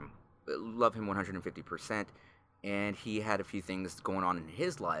boy Adam. I love him 150%. And he had a few things going on in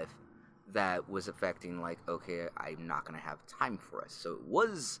his life that was affecting, like, okay, I'm not going to have time for us. So it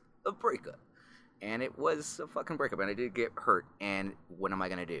was a breakup. And it was a fucking breakup. And I did get hurt. And what am I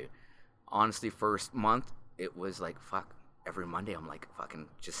going to do? Honestly, first month, it was like, fuck. Every Monday, I'm like, fucking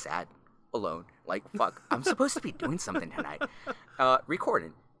just sad, alone. Like, fuck. I'm supposed to be doing something tonight.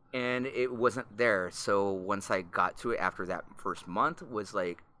 Recording. And it wasn't there. So once I got to it after that first month, was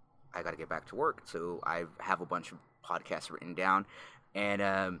like, I got to get back to work. So I have a bunch of podcasts written down, and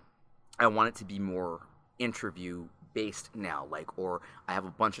I want it to be more interview based now. Like, or I have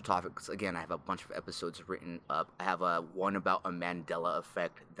a bunch of topics. Again, I have a bunch of episodes written up. I have one about a Mandela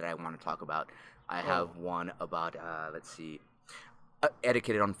effect that I want to talk about. I have one about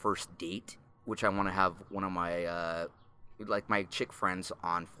etiquette on first date, which I want to have one of my like my chick friends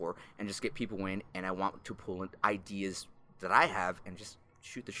on for, and just get people in, and I want to pull in ideas that I have and just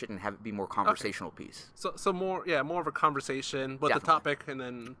shoot the shit and have it be more conversational piece. So more of a conversation with Definitely. the topic, and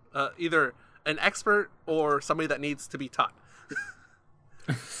then either an expert or somebody that needs to be taught.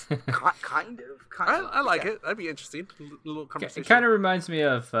 kind of. I like it. That'd be interesting. A little conversation. It kind of reminds me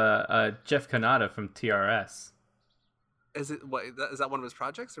of Jeff Kanata from TRS. Is that one of his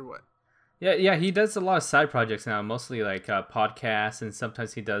projects or what? Yeah, he does a lot of side projects now, mostly like podcasts, and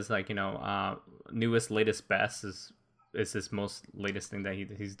sometimes he does like newest, latest, best is his most latest thing that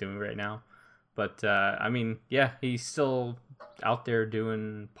he's doing right now. But I mean, yeah, he's still out there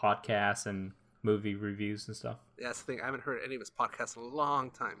doing podcasts and movie reviews and stuff. Yeah, that's the thing. I haven't heard any of his podcasts in a long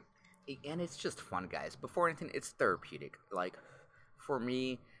time. And it's just fun, guys. Before anything, it's therapeutic. Like, for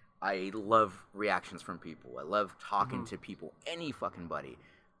me, I love reactions from people. I love talking to people, any fucking buddy.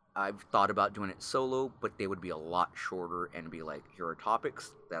 I've thought about doing it solo, but they would be a lot shorter and be like, here are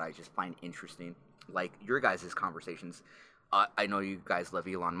topics that I just find interesting. Like your guys' conversations. I know you guys love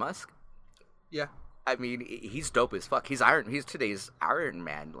Elon Musk. Yeah. I mean, he's dope as fuck. He's today's Iron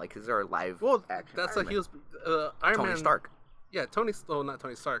Man. Like, he's our live action that's Iron like Man. he was Iron Tony Man. Stark. Yeah, not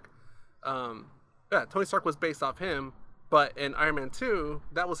Tony Stark. Tony Stark was based off him, but in Iron Man 2,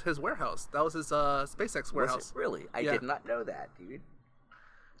 that was his warehouse. That was his SpaceX warehouse. Was it really? I Yeah. did not know that, dude.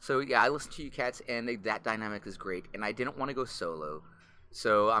 So yeah, I listen to you cats, and that dynamic is great. And I didn't want to go solo,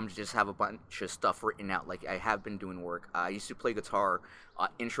 so I'm just have a bunch of stuff written out. Like I have been doing work. I used to play guitar.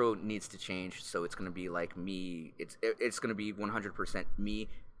 Intro needs to change, so it's gonna be like me. It's gonna be 100% me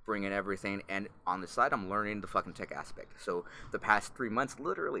bringing everything, and on the side, I'm learning the fucking tech aspect. So the past 3 months,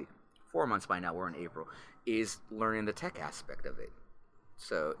 literally 4 months by now, we're in April, is learning the tech aspect of it.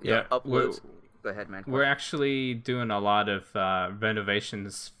 So Yeah, uploads. Go ahead, man. We're actually doing a lot of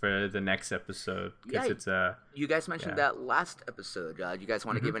renovations for the next episode because Yeah, it's a. You guys mentioned that last episode. You guys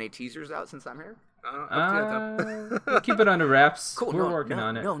want to give any teasers out since I'm here? Keep it under wraps. Cool. We're working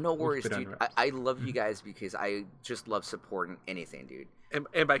on it. No We'll worries, keep it dude. under wraps. I love you guys because I just love supporting anything, dude.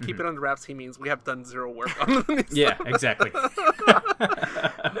 And by keep it under wraps, he means we have done zero work on these. Yeah, exactly.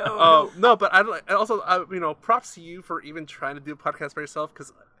 No, but I also props to you for even trying to do a podcast by yourself,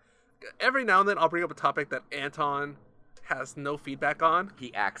 because every now and then I'll bring up a topic that Anton has no feedback on.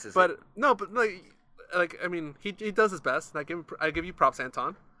 He acts as But I mean, he does his best. And I give you props,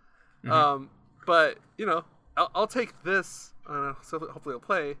 Anton. But I'll take this. So hopefully it'll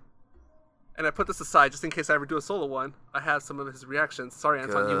play. And I put this aside just in case I ever do a solo one. I have some of his reactions. Sorry,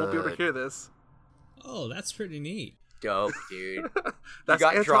 Anton, you won't be able to hear this. Oh, that's pretty neat. dope, dude. That's you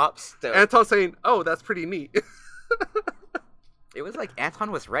got Anton, drops. Dope. Anton saying, "Oh, that's pretty neat." It was like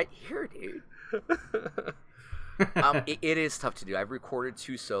Anton was right here, dude. It is tough to do. I've recorded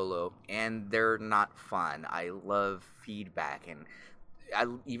 2 solo, and they're not fun. I love feedback, and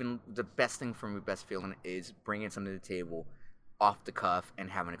even the best thing for me, best feeling, is bringing something to the table off the cuff and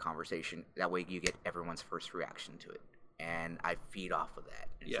having a conversation. That way you get everyone's first reaction to it, and I feed off of that.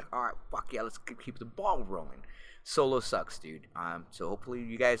 And it's like, all right, fuck yeah, let's keep the ball rolling. Solo sucks, dude. So hopefully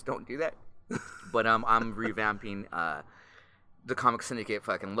you guys don't do that. But I'm revamping the Comic Syndicate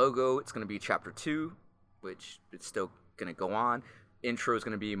fucking logo. It's gonna be chapter 2, which it's still gonna go on. Intro is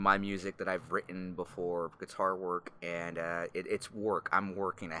gonna be my music that I've written before, guitar work, and it's work. I'm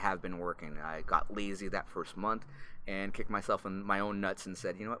working. I have been working. I got lazy that first month and kicked myself in my own nuts and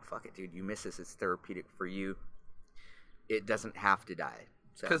said, you know what, fuck it, dude. You miss this. It's therapeutic for you. It doesn't have to die.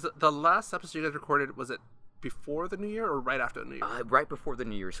 Because the last episode you guys recorded, was it before the New Year or right after the New Year? Right before the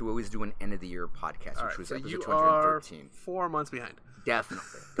New Year. So we always do an end of the year podcast, All which right, was so episode you 213. are 4 months behind.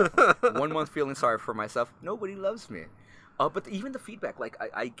 Definitely. 1 month feeling sorry for myself. Nobody loves me. But even the feedback, like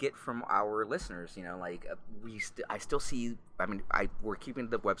I get from our listeners, you know, like I still see. I mean, we're keeping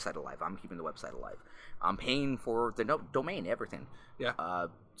the website alive. I'm keeping the website alive. I'm paying for the domain, everything. Yeah.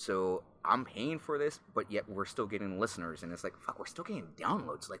 So I'm paying for this, but yet we're still getting listeners, and it's like, fuck, we're still getting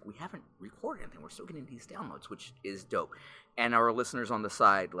downloads. Like, we haven't recorded anything. We're still getting these downloads, which is dope. And our listeners on the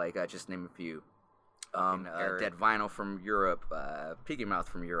side, like, just name a few. Dead Vinyl from Europe, Piggy Mouth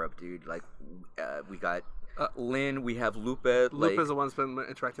from Europe, dude. Like, we got Lynn, we have Lupe. Lupe is the one that's been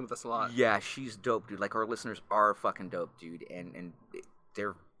interacting with us a lot. Yeah, she's dope, dude. Like, our listeners are fucking dope, dude, and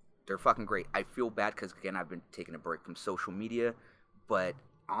they're fucking great. I feel bad because, again, I've been taking a break from social media, but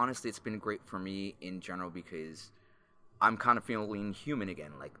honestly, it's been great for me in general because I'm kind of feeling human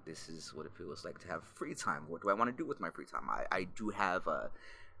again. Like, this is what it feels like to have free time. What do I want to do with my free time? I do have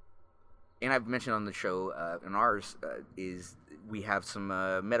and I've mentioned on the show, in ours, is we have some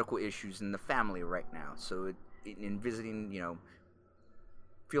medical issues in the family right now. So in visiting, you know,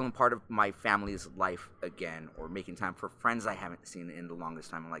 feeling part of my family's life again, or making time for friends I haven't seen in the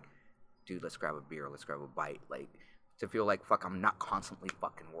longest time, I'm like, dude, let's grab a beer, let's grab a bite. Like, to feel like, fuck, I'm not constantly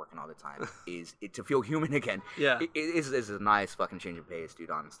fucking working all the time. To feel human again. Yeah. It is a nice fucking change of pace,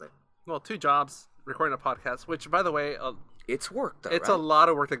 dude, honestly. Well, 2 jobs, recording a podcast, which, by the way, It's work, though, it's right? a lot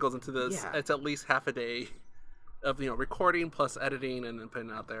of work that goes into this. Yeah. It's at least half a day of recording plus editing and then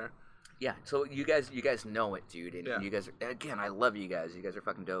putting it out there. Yeah, so you guys know it, dude, and Yeah. you guys are, again, I love you guys. You guys are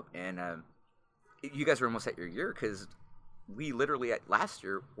fucking dope, and you guys are almost at your year because we literally at last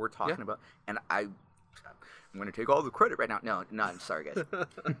year we're talking about, and I'm going to take all the credit right now. No, I'm sorry, guys.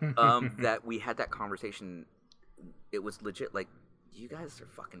 That we had that conversation. It was legit like You guys are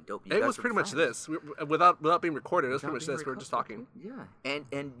fucking dope. It was pretty much this. Without being recorded, it was pretty much this. We were just talking. Yeah.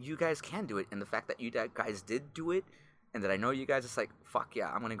 And you guys can do it. And the fact that you guys did do it, and that I know you guys, it's like, fuck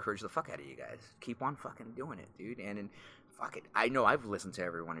yeah, I'm going to encourage the fuck out of you guys. Keep on fucking doing it, dude. And fuck it. I know I've listened to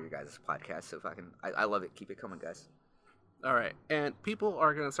every one of your guys' podcasts, so I love it. Keep it coming, guys. All right. And people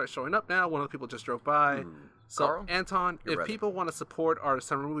are going to start showing up now. One of the people just drove by. So, Carl? Anton, if people want to support our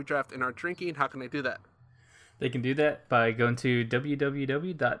summer movie draft and our drinking, how can they do that? They can do that by going to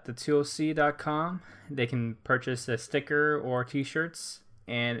www.the2oc.com. They can purchase a sticker or t-shirts.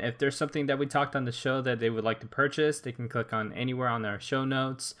 And if there's something that we talked on the show that they would like to purchase, they can click on anywhere on our show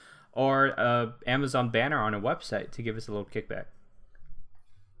notes or a Amazon banner on our website to give us a little kickback.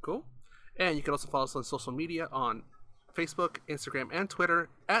 Cool. And you can also follow us on social media on Facebook, Instagram, and Twitter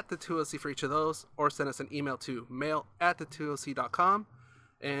at the2oc for each of those, or send us an email to mail@the2oc.com.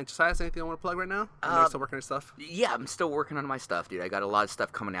 And Josiah, anything I want to plug right now? Are you still working on stuff? Yeah, I'm still working on my stuff, dude. I got a lot of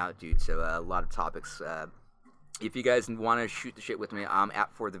stuff coming out, dude. So a lot of topics. If you guys want to shoot the shit with me, I'm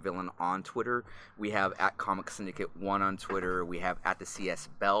at For The Villain on Twitter. We have at Comic Syndicate 1 on Twitter. We have at the CS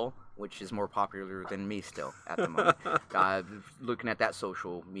Bell, which is more popular than me still at the moment. Looking at that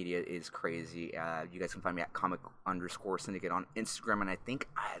social media is crazy. You guys can find me at Comic_Syndicate on Instagram, and I think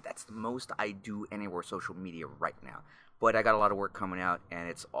that's the most I do anywhere social media right now. But I got a lot of work coming out, and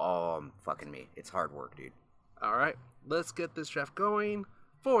it's all fucking me. It's hard work, dude. All right, let's get this draft going.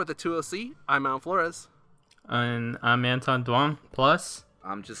 For the 2OC, I'm Alan Flores. And I'm Anton Duong, plus.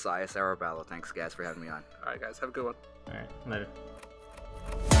 I'm Josiah Saraballo. Thanks, guys, for having me on. All right, guys, have a good one. All right, later.